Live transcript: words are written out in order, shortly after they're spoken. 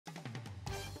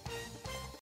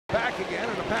Back again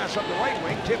and a pass up the right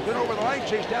wing, tipped in over the line,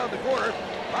 chased down the corner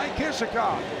by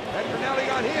Kisakov.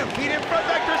 Petronelli on him, feet in front,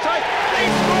 vector side, they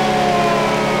score!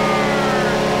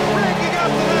 Breaking up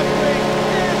the left wing,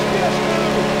 here's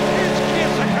Kisakov, it's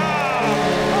Kisakov,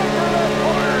 over left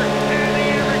corner, and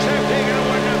the Amerks have taken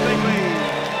a 1-0 lead.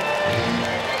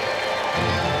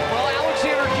 Well,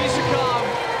 Alexander Kisakov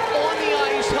on the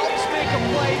ice helps make a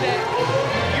play that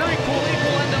Yuri Kulik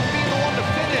will end up being the one to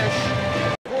finish.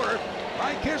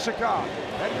 Kisakov,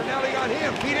 Petronelli on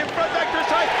him, feet in front, vector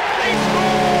side, they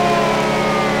score!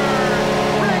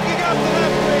 Breaking up the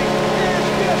left wing, here's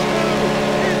Kisakov,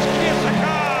 it's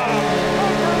Kisakov,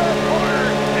 over left corner,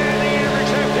 and the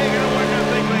Amerks have taken a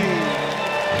 1-0 lead.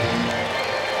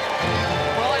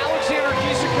 Well, Alexander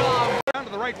Kisakov down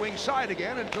to the right wing side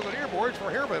again until the near boards for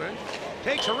Hermanen,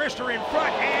 takes a wrister in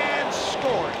front and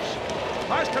scores.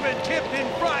 Must have been tipped in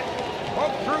front.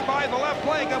 Poked through by the left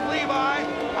leg of Levi.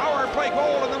 Power play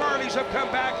goal, and the Marlies have come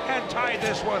back and tied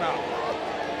this one up.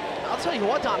 I'll tell you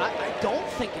what, Don, I don't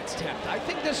think it's tipped. I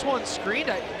think this one's screened.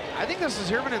 I think this is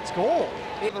Hermanen's goal.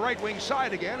 To the right wing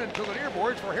side again until the near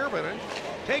boards for Hermanen.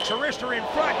 Takes a wrister in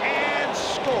front and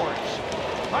scores.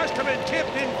 Must have been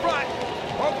tipped in front.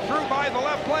 Poked through by the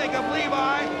left leg of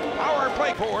Levi. Power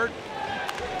play forward.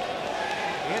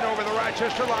 In over the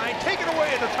Rochester line, taken away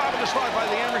at the top of the slot by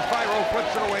the Amerks. Byro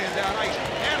flips it away and down ice.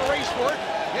 And a race for it.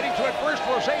 Getting to it first,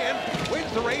 Roseanne wins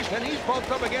the race, and he's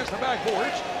bumped up against the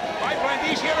backboards. By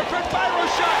Blandisi on the front, Byro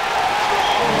shot.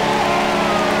 Scores!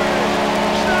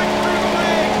 Snack through the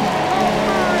leg. Oh,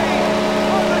 Murray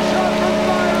on the shot from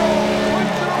Byro.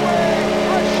 Puts it away.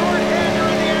 A short-hander,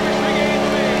 and the Amerks regain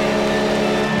the lead.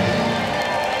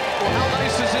 Well, how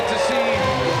nice is it to see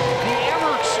the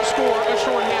Amerks score a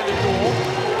short-handed goal?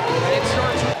 It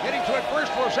starts getting to it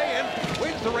first, Roseanne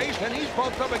wins the race, and he's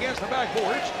bumped up against the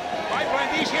backboards. By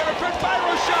Blandisi on the front,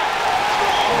 Byro shot.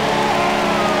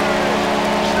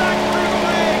 Snack through the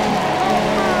leg. Oh,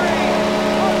 Murray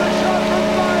on the shot from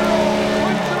Byro.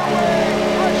 Puts it away.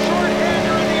 A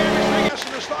short-hander, and the Amerks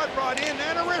regain the slot brought in,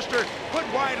 and a wrister put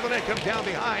wide of the net, comes down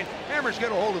behind. Amerks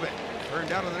get a hold of it. Turned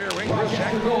down to the near wing.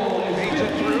 Check. Paints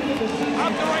it through.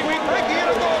 Up the right wing, breaking in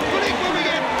a goal. Kulik moving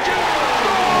in.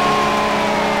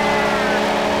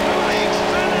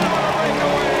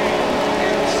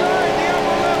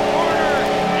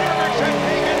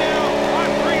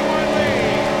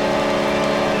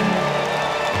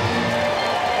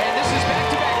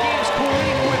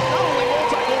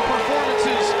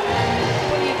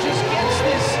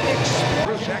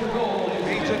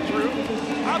 Paints it through.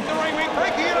 Up the right wing,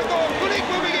 breaking in a goal. Kulik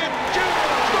moving in.